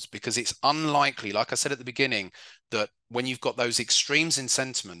risk rewards, because it's unlikely, like I said at the beginning, that when you've got those extremes in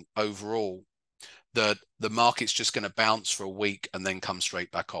sentiment overall, that the market's just going to bounce for a week and then come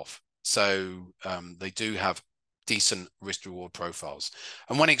straight back off. So they do have decent risk reward profiles.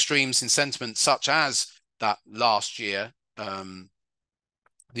 And when extremes in sentiment, such as that last year,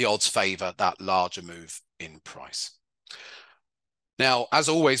 the odds favor that larger move in price. Now, as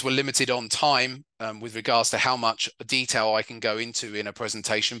always, we're limited on time with regards to how much detail I can go into in a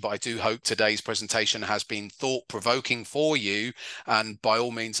presentation, but I do hope today's presentation has been thought-provoking for you. And by all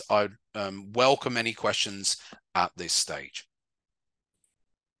means, I welcome any questions at this stage.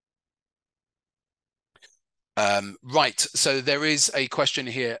 Right, so there is a question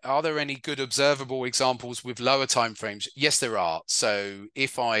here. Are there any good observable examples with lower timeframes? Yes, there are. So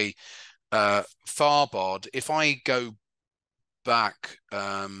if I Farbod, if I go back,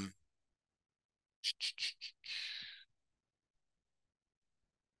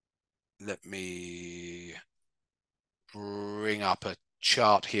 let me bring up a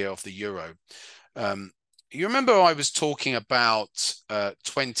chart here of the euro. You remember I was talking about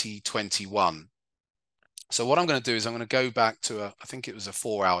 2021. So what I'm going to do is I'm going to go back to I think it was a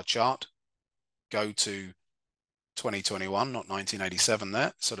 4-hour chart, go to 2021, not 1987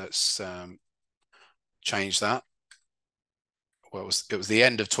 there. So let's change that. Well, it was the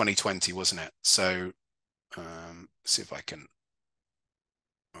end of 2020, wasn't it? So see if I can,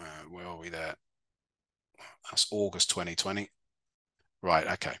 where are we there? That's August 2020. Right,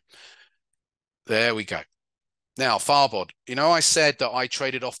 okay. There we go. Now, Farbod, you know, I said that I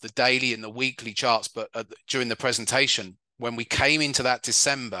traded off the daily and the weekly charts, but during the presentation, when we came into that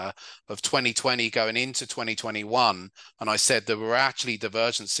December of 2020 going into 2021, and I said there were actually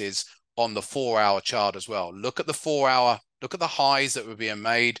divergences on the 4-hour chart as well. Look at the 4-hour, look at the highs that were being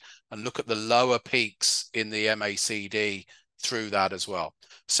made, and look at the lower peaks in the MACD through that as well.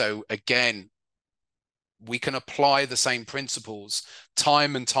 So again, we can apply the same principles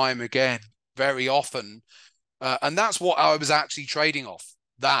time and time again, very often. And that's what I was actually trading off,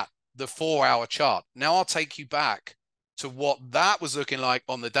 the 4-hour chart. Now I'll take you back to what that was looking like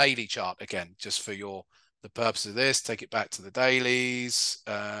on the daily chart again, just for the purpose of this. Take it back to the dailies.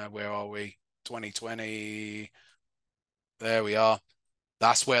 Where are we? 2020. There we are.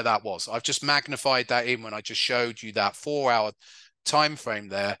 That's where that was. I've just magnified that in when I just showed you that 4-hour time frame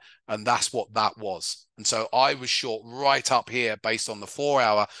there, and that's what that was. And so I was short right up here based on the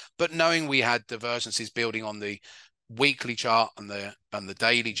 4-hour, but knowing we had divergences building on the weekly chart and the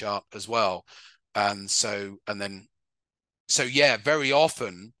daily chart as well. And so yeah, very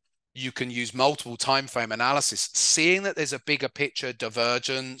often you can use multiple time frame analysis, seeing that there's a bigger picture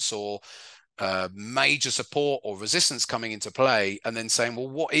divergence or major support or resistance coming into play, and then saying, well,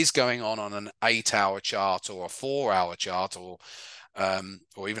 what is going on an 8-hour chart or a 4-hour chart or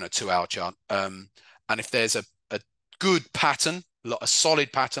even a 2-hour chart? And if there's a good pattern, a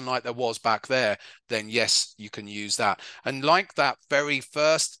solid pattern like there was back there, then yes, you can use that. And like that very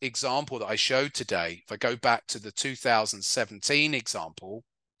first example that I showed today, if I go back to the 2017 example,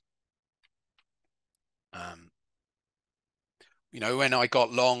 you know, when I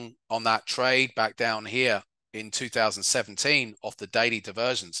got long on that trade back down here in 2017 off the daily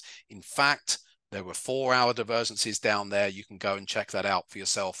divergence, in fact, there were 4-hour divergences down there. You can go and check that out for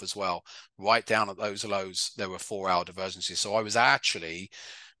yourself as well. Right down at those lows, there were 4-hour divergences. So I was actually,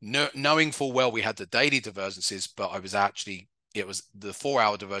 knowing full well we had the daily divergences, but I was actually, it was the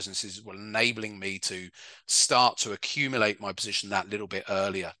 4-hour divergences were enabling me to start to accumulate my position that little bit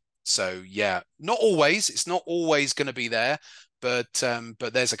earlier. So yeah, not always, it's not always going to be there, but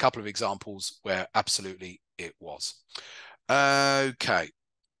there's a couple of examples where absolutely it was. Okay.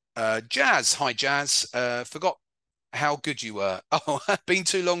 Jazz, hi Jazz. Forgot how good you were. Oh, been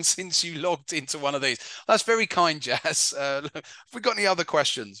too long since you logged into one of these. That's very kind, Jazz. Have we got any other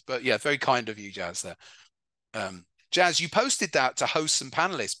questions? But yeah, very kind of you, Jazz, there. Jazz, you posted that to hosts and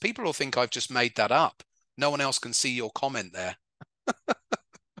panelists. People will think I've just made that up. No one else can see your comment there.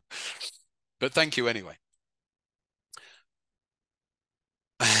 But thank you anyway.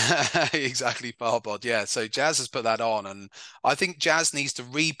 Exactly, Farbod. Yeah, so Jazz has put that on, and I think Jazz needs to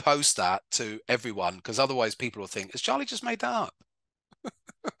repost that to everyone, because otherwise people will think, has Charlie just made that up?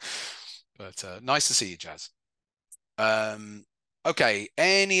 But nice to see you, Jazz. Okay,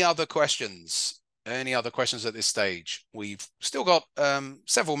 any other questions? Any other questions at this stage? We've still got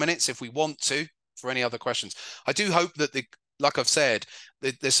several minutes if we want to for any other questions. I do hope that, like I've said,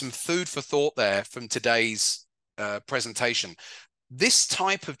 there's some food for thought there from today's presentation. This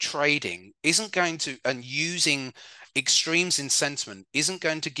type of trading isn't going to, and using extremes in sentiment isn't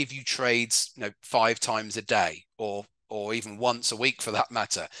going to give you trades, 5 times a day or or even once a week for that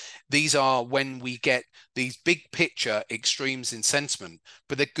matter. These are when we get these big picture extremes in sentiment,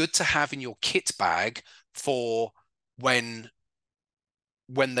 but they're good to have in your kit bag for when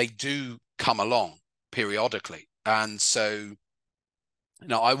they do come along periodically. And so,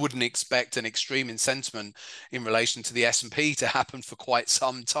 I wouldn't expect an extreme in sentiment in relation to the S&P to happen for quite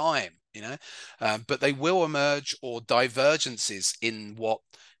some time, but they will emerge, or divergences in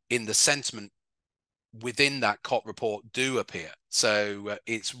the sentiment within that COT report do appear. So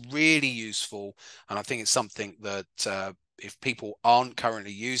it's really useful, and I think it's something that if people aren't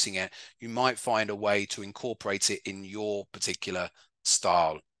currently using it, you might find a way to incorporate it in your particular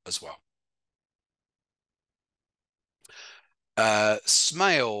style as well.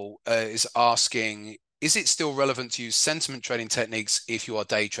 Smail is asking, is it still relevant to use sentiment trading techniques if you are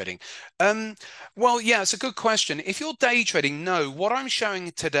day trading? Well, yeah, it's a good question. If you're day trading, no, what I'm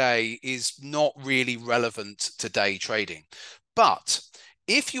showing today is not really relevant to day trading. But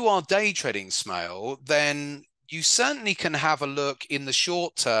if you are day trading, Smail, then you certainly can have a look in the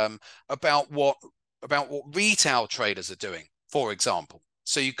short term about what retail traders are doing, for example.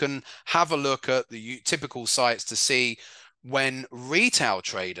 So you can have a look at the typical sites to see when retail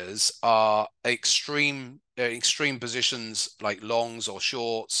traders are extreme positions like longs or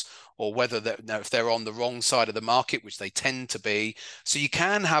shorts, or whether if they're on the wrong side of the market, which they tend to be. So you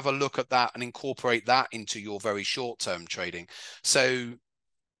can have a look at that and incorporate that into your very short-term trading. So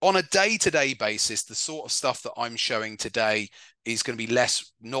on a day-to-day basis, the sort of stuff that I'm showing today is going to be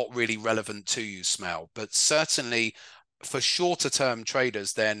not really relevant to you, Smail, but certainly for shorter term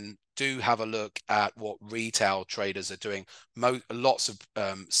traders, then do have a look at what retail traders are doing. Lots of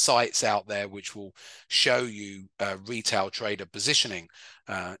sites out there which will show you retail trader positioning.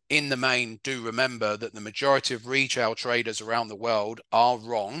 In the main, do remember that the majority of retail traders around the world are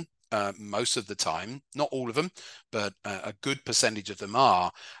wrong. Most of the time, not all of them, but a good percentage of them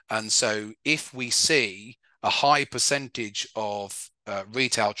are. And so if we see a high percentage of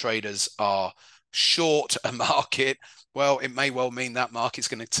retail traders are short a market, well, it may well mean that market's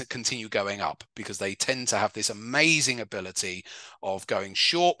going to continue going up, because they tend to have this amazing ability of going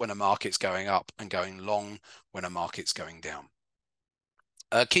short when a market's going up and going long when a market's going down.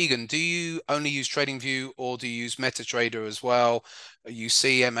 Keegan, do you only use TradingView, or do you use MetaTrader as well? You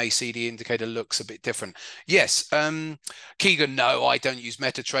see MACD indicator looks a bit different. Yes, Keegan, no, I don't use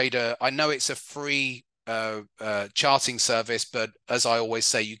MetaTrader. I know it's a free charting service, but as I always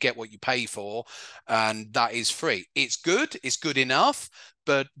say, you get what you pay for, and that is free. It's good enough,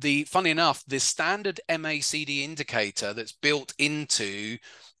 but funny enough, the standard MACD indicator that's built into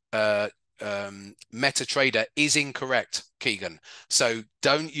MetaTrader is incorrect, Keegan. So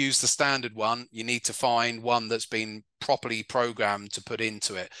don't use the standard one. You need to find one that's been properly programmed to put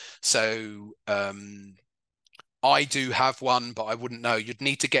into it. So I do have one, but I wouldn't know. You'd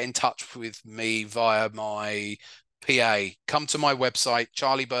need to get in touch with me via my PA. Come to my website,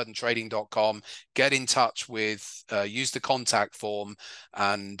 charlieburtontrading.com, get in touch with, use the contact form,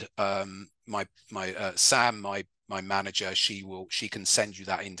 and Sam, my manager, she can send you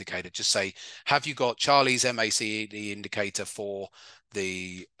that indicator. Just say, have you got Charlie's MACD indicator for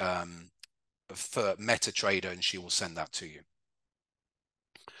the for MetaTrader, and she will send that to you.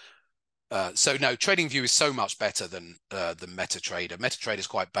 So no, TradingView is so much better than MetaTrader. MetaTrader is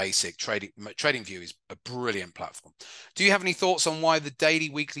quite basic. TradingView is a brilliant platform. Do you have any thoughts on why the daily,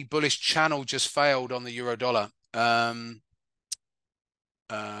 weekly bullish channel just failed on the euro dollar? Let's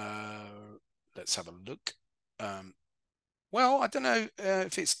have a look. Well, I don't know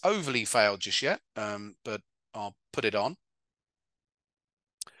if it's overly failed just yet, but I'll put it on.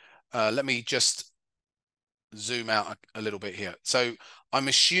 Let me just zoom out a little bit here. So I'm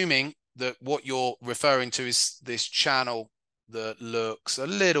assuming that what you're referring to is this channel that looks a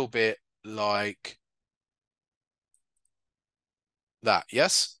little bit like that.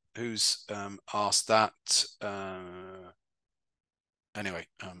 Yes? Who's asked that? Anyway,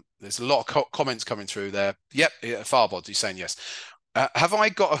 there's a lot of comments coming through there. Yep, Farbod, you're saying yes. Have I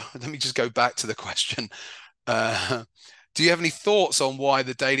got, let me just go back to the question. Do you have any thoughts on why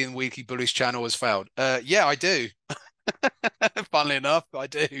the daily and weekly bullish channel has failed? Yeah, I do. Funnily enough, I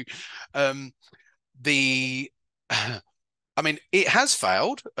do. I mean, it has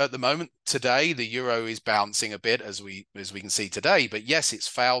failed at the moment. Today, the euro is bouncing a bit, as we can see today. But yes, it's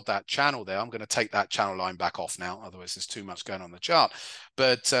failed that channel there. I'm going to take that channel line back off now. Otherwise, there's too much going on the chart.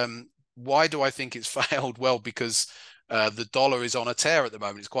 But why do I think it's failed? Well, because the dollar is on a tear at the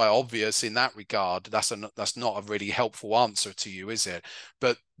moment. It's quite obvious in that regard. That's not a really helpful answer to you, is it?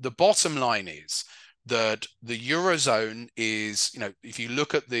 But the bottom line is, that the Eurozone is, if you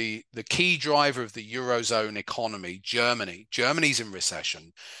look at the key driver of the Eurozone economy, Germany's in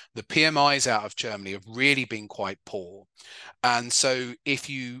recession. The PMIs out of Germany have really been quite poor. And so if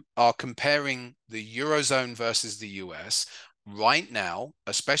you are comparing the Eurozone versus the US right now,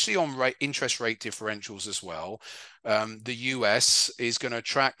 especially on interest rate differentials as well, the US is going to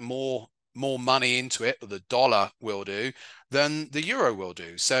attract more money into it, or the dollar will do, than the euro will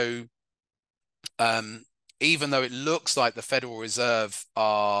do. So even though it looks like the Federal Reserve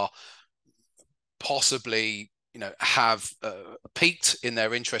are possibly, have peaked in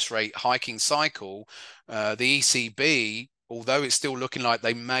their interest rate hiking cycle, the ECB, although it's still looking like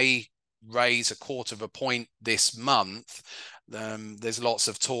they may raise 1/4 of a point this month, there's lots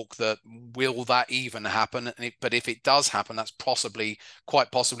of talk that will that even happen? But if it does happen, that's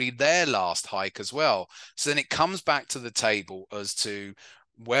quite possibly their last hike as well. So then it comes back to the table as to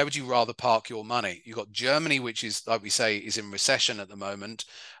where would you rather park your money? You've got Germany, which is, like we say, is in recession at the moment.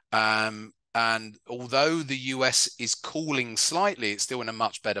 And although the US is cooling slightly, it's still in a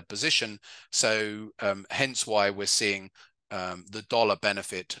much better position. So hence why we're seeing the dollar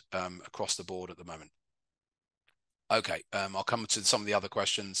benefit across the board at the moment. Okay, I'll come to some of the other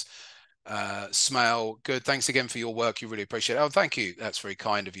questions. Smail, good. Thanks again for your work. You really appreciate it. Oh, thank you. That's very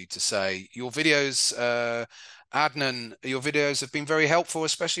kind of you to say. Your videos, Adnan, your videos have been very helpful,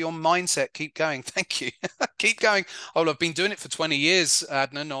 especially on mindset. Keep going. Thank you. Keep going. Oh, I've been doing it for 20 years,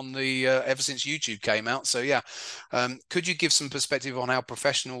 Adnan, on the ever since YouTube came out. So yeah, could you give some perspective on how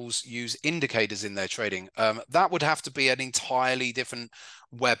professionals use indicators in their trading? That would have to be an entirely different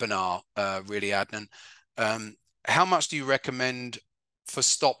webinar, really, Adnan. How much do you recommend for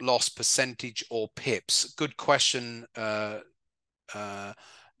stop loss percentage or pips? Good question,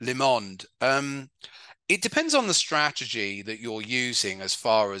 Limond. It depends on the strategy that you're using as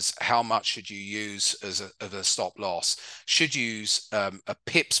far as how much should you use as a stop loss. Should you use a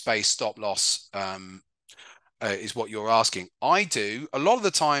pips-based stop loss is what you're asking. I do. A lot of the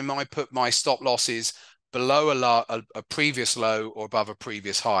time I put my stop losses below a previous low or above a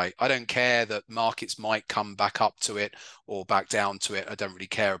previous high. I don't care that markets might come back up to it or back down to it. I don't really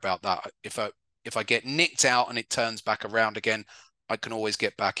care about that. If I get nicked out and it turns back around again, I can always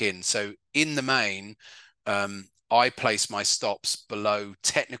get back in. So in the main, I place my stops below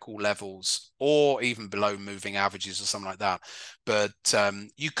technical levels or even below moving averages or something like that. But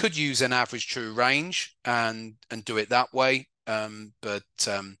you could use an average true range and do it that way. But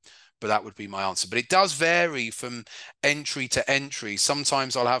that would be my answer. But it does vary from entry to entry.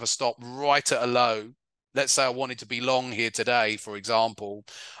 Sometimes I'll have a stop right at a low. Let's say I wanted to be long here today, for example.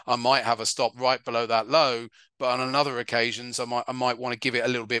 I might have a stop right below that low, but on other occasions, I might want to give it a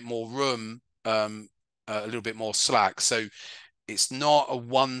little bit more room, a little bit more slack. So it's not a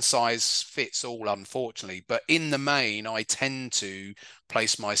one size fits all, unfortunately. But in the main, I tend to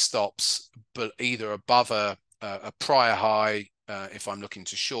place my stops, but either above a prior high if I'm looking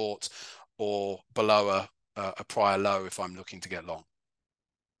to short, or below a prior low if I'm looking to get long.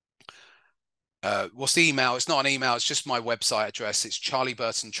 What's the email? It's not an email, it's just my website address. It's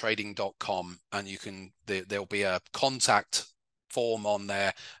charlieburtontrading.com, and you can there'll be a contact form on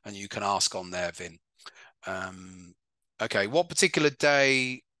there and you can ask on there, Vin. Okay, what particular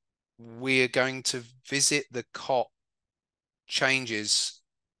day we're going to visit the COT changes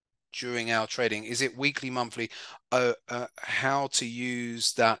during our trading? Is it weekly, monthly? How to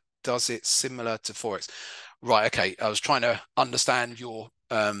use that? Does it similar to Forex? Right, okay, I was trying to understand your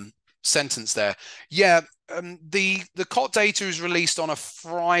sentence there. Yeah, the COT data is released on a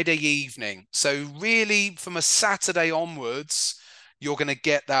Friday evening. So really from a Saturday onwards, you're going to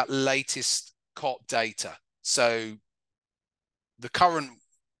get that latest COT data. So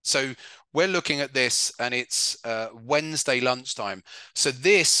we're looking at this and it's Wednesday lunchtime. So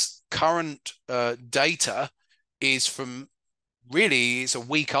this current data is from, really, it's a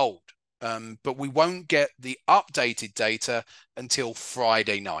week old. But we won't get the updated data until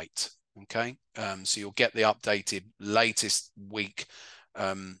Friday night. Okay, so you'll get the updated latest week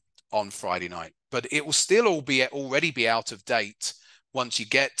on Friday night, but it will still already be out of date once you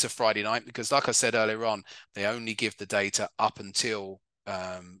get to Friday night, because like I said earlier on, they only give the data up until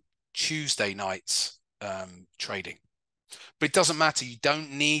Tuesday night's trading. But it doesn't matter. You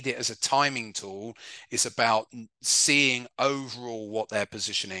don't need it as a timing tool. It's about seeing overall what their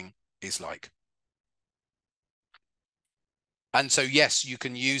positioning is like. And so, yes, you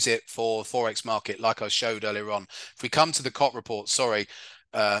can use it for Forex market, like I showed earlier on. If we come to the COT report, sorry,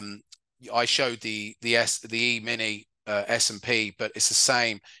 I showed the E-mini S&P, but it's the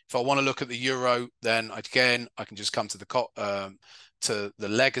same. If I want to look at the euro, then again, I can just come to the COT to the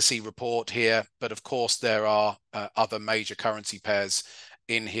legacy report here, but of course there are other major currency pairs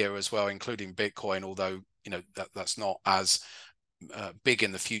in here as well, including Bitcoin, although that's not as big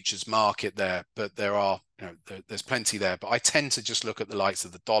in the futures market there, but there are there's plenty there. But I tend to just look at the likes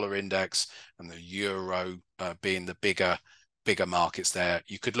of the dollar index and the euro being the bigger markets there.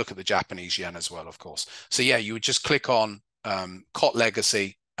 You could look at the Japanese yen as well, of course. So yeah, you would just click on COT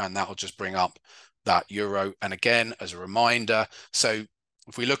legacy and that will just bring up that euro. And again, as a reminder, so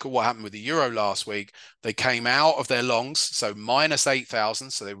if we look at what happened with the euro last week, they came out of their longs, so minus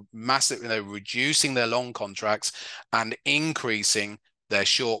 8,000. So they were reducing their long contracts and increasing their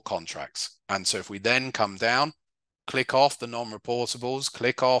short contracts. And so if we then come down, click off the non-reportables,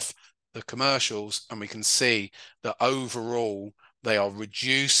 click off the commercials, and we can see that overall they are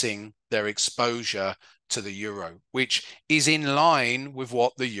reducing their exposure to the euro, which is in line with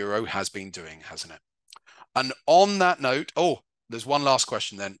what the euro has been doing, hasn't it? And on that note, there's one last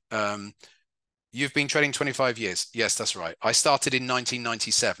question then. You've been trading 25 years. Yes, that's right. I started in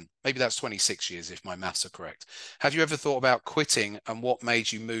 1997. Maybe that's 26 years if my maths are correct. Have you ever thought about quitting, and what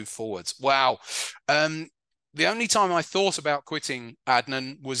made you move forwards? Wow. The only time I thought about quitting,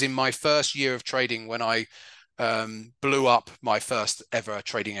 Adnan, was in my first year of trading when I blew up my first ever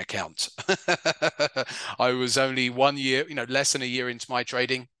trading account. I was only 1 year, less than a year into my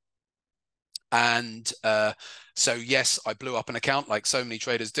trading. And so, yes, I blew up an account like so many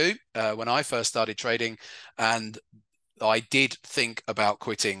traders do when I first started trading. And I did think about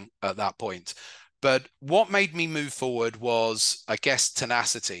quitting at that point. But what made me move forward was, I guess,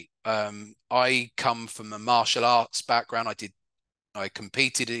 tenacity. I come from a martial arts background. I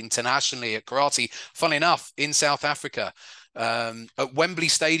competed internationally at karate, funnily enough, in South Africa. At Wembley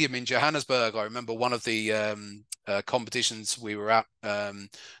Stadium in Johannesburg, I remember one of the competitions we were at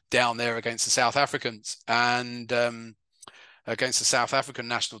down there against the South Africans and against the South African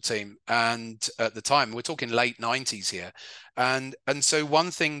national team. And at the time, we're talking late 90s here. And so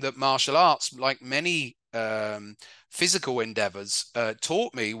one thing that martial arts, like many physical endeavors,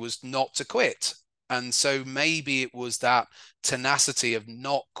 taught me was not to quit. And so maybe it was that tenacity of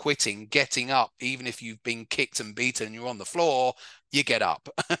not quitting, getting up, even if you've been kicked and beaten and you're on the floor, you get up.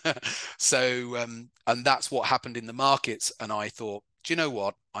 So, and that's what happened in the markets. And I thought, do you know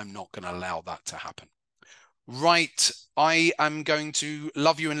what? I'm not going to allow that to happen. Right. I am going to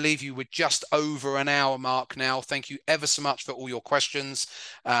love you and leave you with just over an hour mark now. Thank you ever so much for all your questions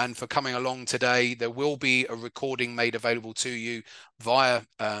and for coming along today. There will be a recording made available to you via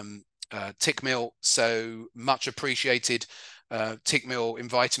Tickmill, so much appreciated. Tickmill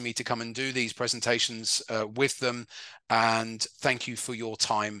invited me to come and do these presentations with them, and thank you for your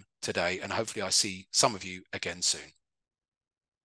time today, and hopefully I see some of you again soon.